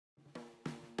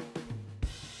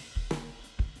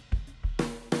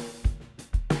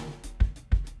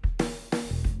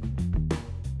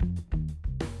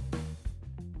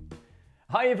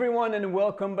Hi everyone and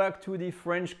welcome back to the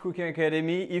French Cooking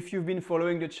Academy. If you've been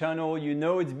following the channel, you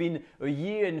know it's been a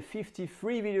year and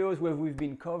 53 videos where we've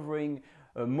been covering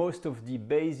most of the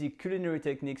basic culinary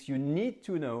techniques you need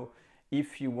to know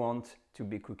if you want to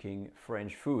be cooking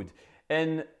French food.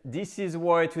 And this is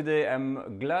why today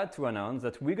I'm glad to announce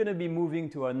that we're going to be moving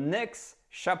to our next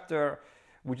chapter,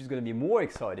 which is going to be more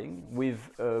exciting with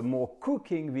a more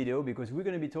cooking video, because we're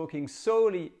going to be talking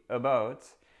solely about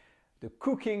the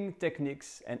cooking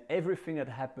techniques and everything that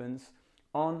happens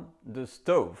on the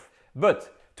stove.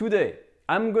 But today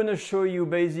I'm going to show you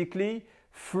basically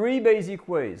 3 basic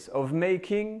ways of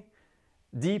making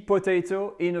the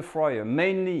potato in a fryer.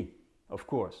 Mainly, of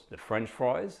course, the French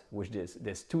fries, which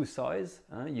there's 2 sizes.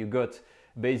 You got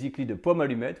basically the pomme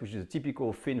allumette, which is a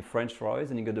typical thin French fries,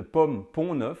 and you got the pomme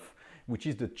pont neuf, which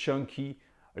is the chunky,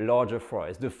 larger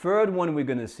fries. The third one we're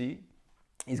going to see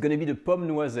is going to be the pomme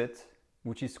noisette,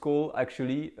 which is called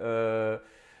actually the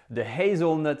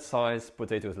hazelnut size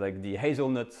potatoes, like the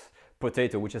hazelnut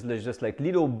potato, which is just like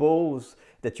little balls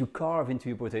that you carve into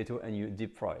your potato and you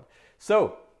deep fry.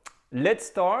 So let's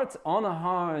start on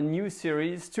our new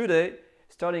series today,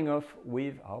 starting off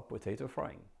with our potato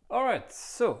frying. All right,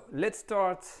 so let's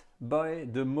start by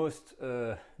the most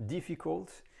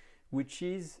difficult, which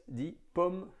is the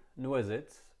pomme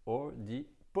noisette or the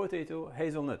potato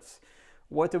hazelnuts.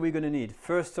 What are we going to need?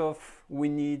 First off, we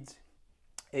need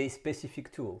a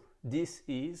specific tool. This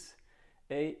is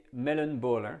a melon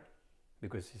boiler,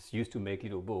 because it's used to make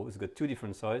little balls. It's got 2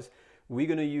 different sizes. We're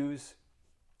going to use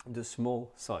the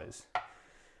small size.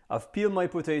 I've peeled my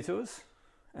potatoes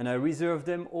and I reserve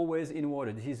them always in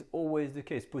water. This is always the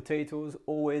case. Potatoes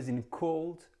always in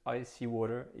cold, icy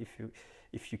water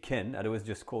if you can. Otherwise,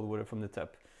 just cold water from the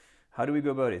tap. How do we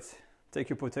go about it? Take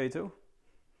your potato.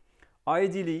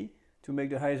 Ideally, to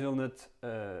make the hazelnut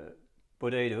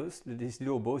potatoes, these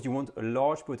little balls, you want a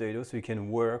large potato so you can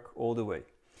work all the way.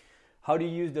 How do you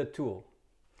use that tool?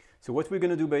 So what we're going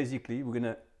to do basically, we're going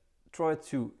to try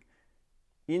to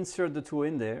insert the tool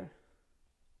in there,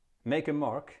 make a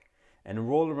mark, and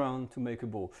roll around to make a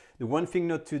ball. The one thing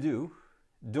not to do,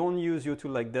 don't use your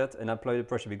tool like that and apply the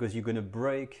pressure, because you're going to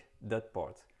break that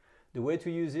part. The way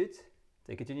to use it,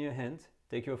 take it in your hand,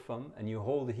 take your thumb, and you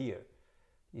hold here.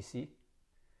 You see?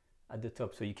 At the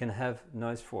top, so you can have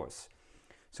nice force.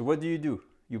 So what do?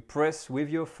 You press with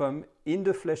your thumb in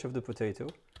the flesh of the potato,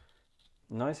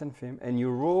 nice and firm, and you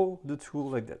roll the tool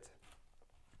like that.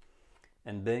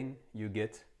 And bang, you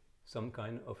get some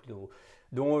kind of little...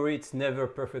 Don't worry, it's never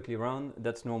perfectly round,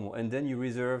 that's normal. And then you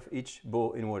reserve each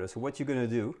ball in water. So what you're going to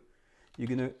do, you're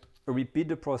going to repeat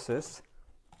the process,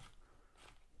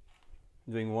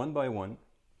 doing one by one,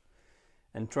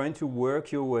 and trying to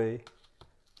work your way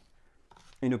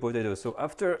in a potato. So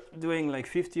after doing like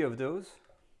 50 of those,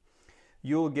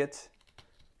 you'll get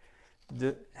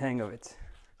the hang of it.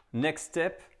 Next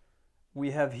step, we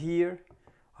have here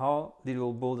our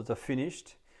little balls that are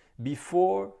finished.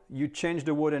 Before you change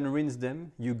the water and rinse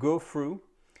them, you go through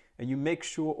and you make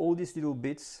sure all these little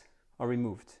bits are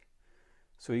removed.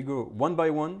 So you go one by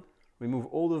one, remove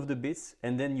all of the bits,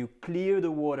 and then you clear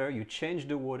the water, you change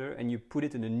the water, and you put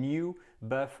it in a new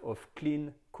bath of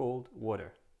clean, cold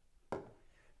water.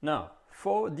 Now,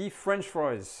 for the French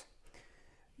fries,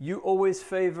 you always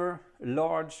favor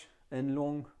large and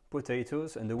long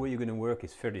potatoes, and the way you're going to work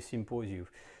is fairly simple.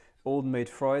 You've old-made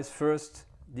fries. First,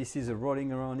 this is a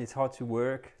rolling around. It's hard to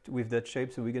work with that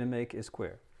shape, so we're going to make a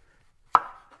square.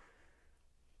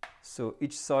 So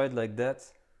each side like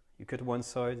that, you cut one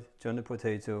side, turn the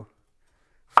potato,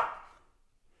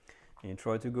 and you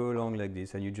try to go along like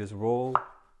this, and you just roll.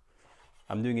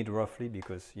 I'm doing it roughly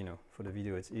because, you know, for the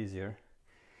video it's easier.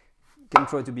 You can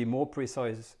try to be more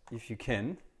precise if you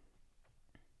can.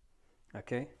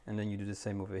 Okay, and then you do the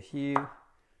same over here.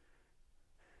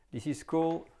 This is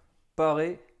called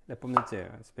parer la pomme de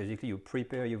terre. It's basically you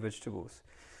prepare your vegetables.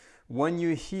 When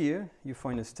you're here, you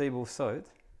find a stable side.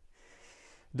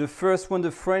 The first one,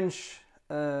 the French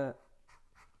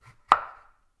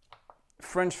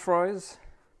fries,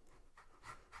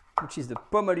 which is the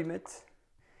pomme allumette.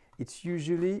 It's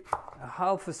usually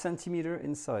 ½ a centimeter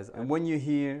in size. And when you're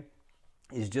here,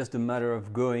 it's just a matter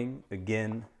of going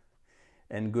again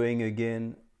and going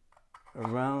again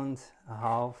around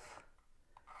 ½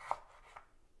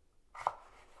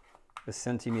 a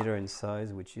centimeter in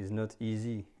size, which is not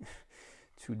easy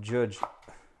to judge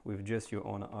with just your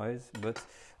own eyes, but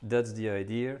that's the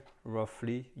idea.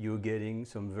 Roughly, you're getting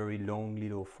some very long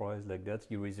little fries like that.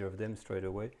 You reserve them straight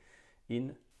away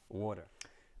in water.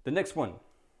 The next one,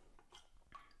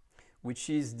 which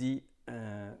is the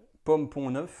pomme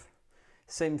pont neuf.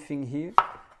 Same thing here.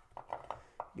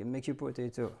 You make your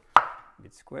potato a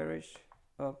bit squarish,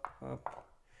 up, up.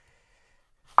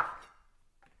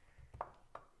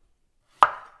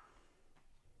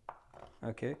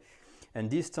 Okay,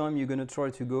 and this time you're gonna try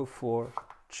to go for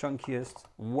chunkiest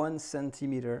 1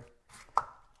 centimeter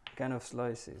kind of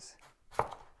slices.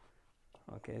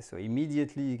 Okay, so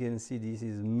immediately you can see this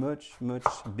is much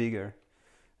bigger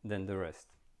than the rest.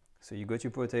 So you got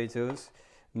your potatoes,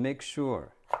 make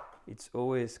sure it's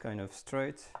always kind of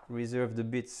straight, reserve the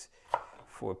bits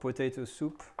for potato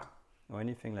soup or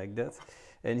anything like that.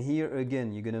 And here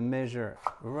again, you're gonna measure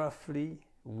roughly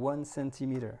 1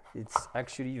 centimeter. It's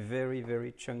actually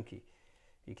very chunky.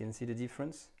 You can see the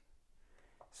difference.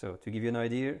 So to give you an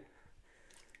idea,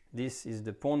 this is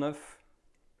the pont neuf,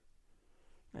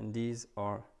 and these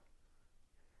are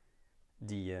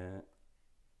the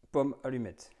Pomme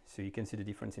allumette. So you can see the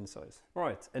difference in size.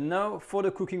 Right, and now for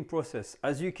the cooking process.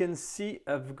 As you can see,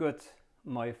 I've got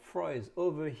my fries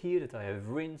over here that I have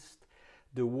rinsed.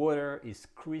 The water is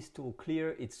crystal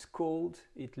clear, it's cold,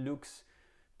 it looks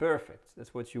perfect.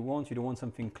 That's what you want. You don't want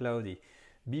something cloudy.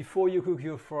 Before you cook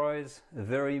your fries,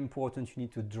 very important, you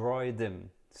need to dry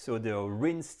them. So they are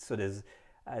rinsed, so there's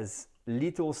as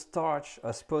little starch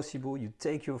as possible. You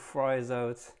take your fries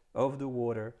out of the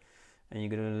water and you're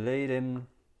gonna lay them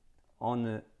on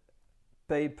a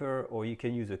paper, or you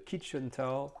can use a kitchen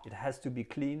towel. It has to be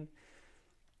clean.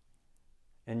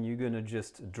 And you're gonna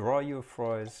just dry your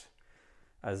fries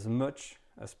as much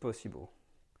as possible.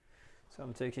 So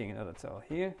I'm taking another towel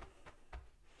here.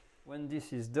 When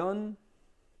this is done,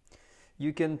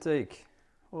 you can take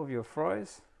all of your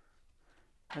fries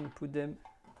and put them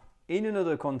in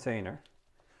another container,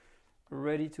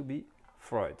 ready to be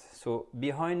fried. So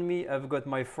behind me, I've got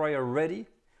my fryer ready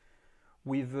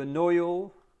with an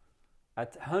oil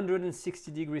at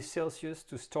 160 degrees Celsius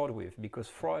to start with, because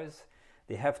fries,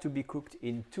 they have to be cooked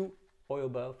in 2 oil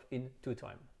baths in 2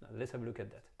 times. Now let's have a look at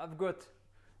that. I've got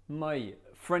my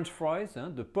French fries,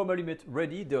 the Pomme allumette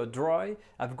ready, they're dry.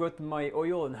 I've got my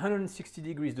oil on 160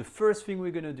 degrees. The first thing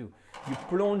we're gonna do, you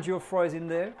plunge your fries in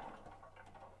there,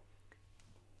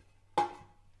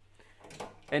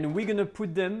 and we're gonna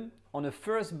put them on a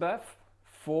first bath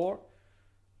for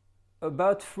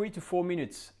about 3 to 4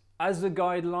 minutes. As a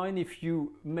guideline, if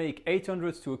you make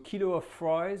 800 to a kilo of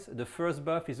fries, the first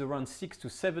bath is around 6 to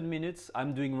 7 minutes.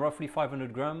 I'm doing roughly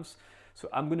 500 grams. So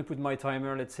I'm gonna put my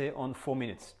timer, let's say, on 4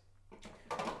 minutes.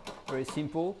 Very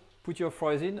simple. Put your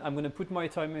fries in. I'm gonna put my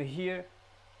timer here,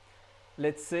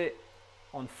 let's say,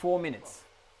 on 4 minutes.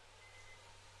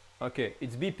 Okay,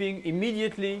 it's beeping.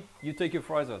 Immediately, you take your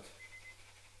fries out.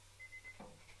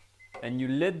 And you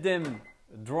let them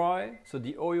dry, so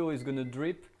the oil is gonna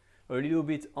drip a little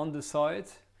bit on the side.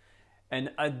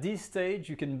 And at this stage,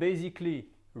 you can basically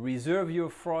reserve your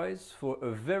fries for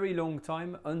a very long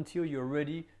time until you're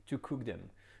ready to cook them.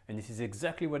 And this is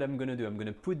exactly what I'm gonna do. I'm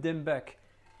gonna put them back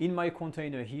in my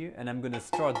container here, and I'm gonna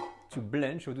start to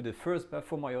blanch or do the first bath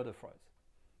for my other fries.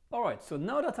 All right, so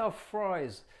now that our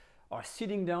fries are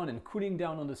sitting down and cooling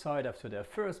down on the side after their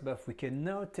first bath, we can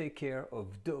now take care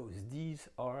of those. These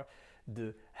are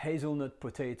the hazelnut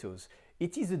potatoes.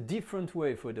 It is a different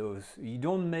way for those. You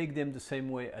don't make them the same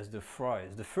way as the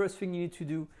fries. The first thing you need to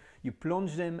do, you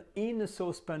plunge them in a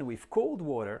saucepan with cold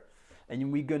water,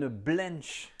 and we're gonna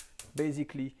blanch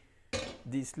basically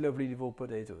these lovely little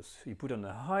potatoes. You put on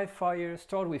a high fire,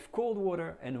 start with cold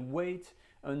water, and wait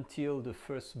until the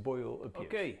first boil appears.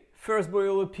 Okay, first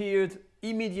boil appeared,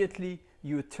 immediately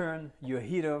you turn your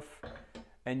heat off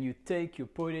and you take your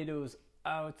potatoes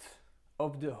out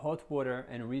of the hot water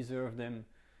and reserve them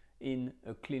in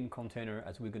a clean container,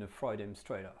 as we're gonna fry them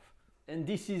straight off. And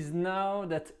this is now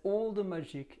that all the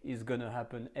magic is gonna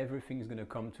happen. Everything is gonna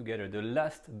come together. The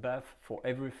last bath for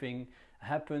everything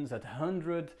happens at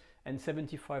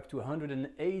 175 to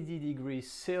 180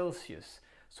 degrees Celsius.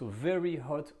 So very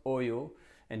hot oil.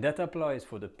 And that applies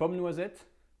for the pomme noisette,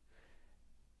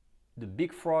 the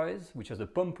big fries, which are the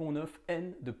pomme pont neuf,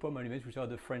 and the pomme allumette, which are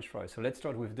the French fries. So let's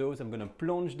start with those. I'm gonna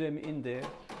plunge them in there.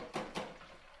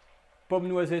 Pomme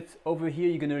noisette over here,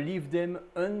 you're gonna leave them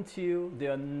until they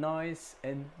are nice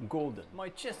and golden. My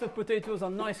chestnut potatoes are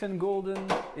nice and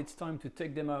golden. It's time to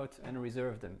take them out and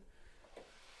reserve them.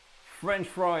 French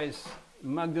fries,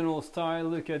 McDonald's style.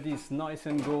 Look at this, nice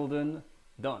and golden.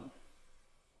 Done.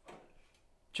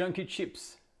 Chunky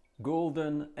chips,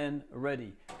 golden and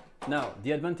ready. Now,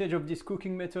 the advantage of this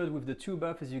cooking method with the 2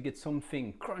 baths is you get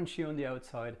something crunchy on the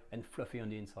outside and fluffy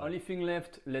on the inside. Only thing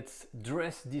left, let's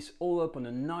dress this all up on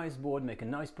a nice board, make a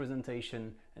nice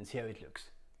presentation, and see how it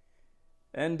looks.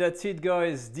 And that's it,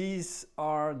 guys. These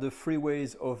are the 3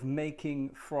 ways of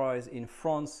making fries in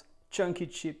France. Chunky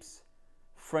chips,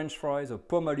 French fries or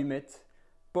pomme allumette,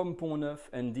 pomme pont neuf,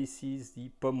 and this is the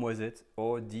pomme noisette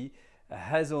or the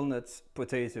hazelnut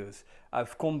potatoes.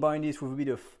 I've combined this with a bit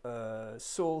of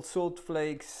salt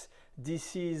flakes.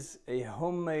 This is a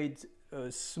homemade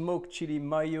smoked chili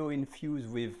mayo infused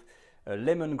with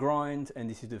lemon grind, and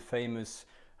this is the famous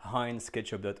Heinz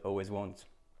ketchup that I always want.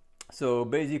 So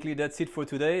basically that's it for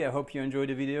today. I hope you enjoyed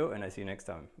the video and I see you next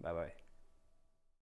time. Bye bye.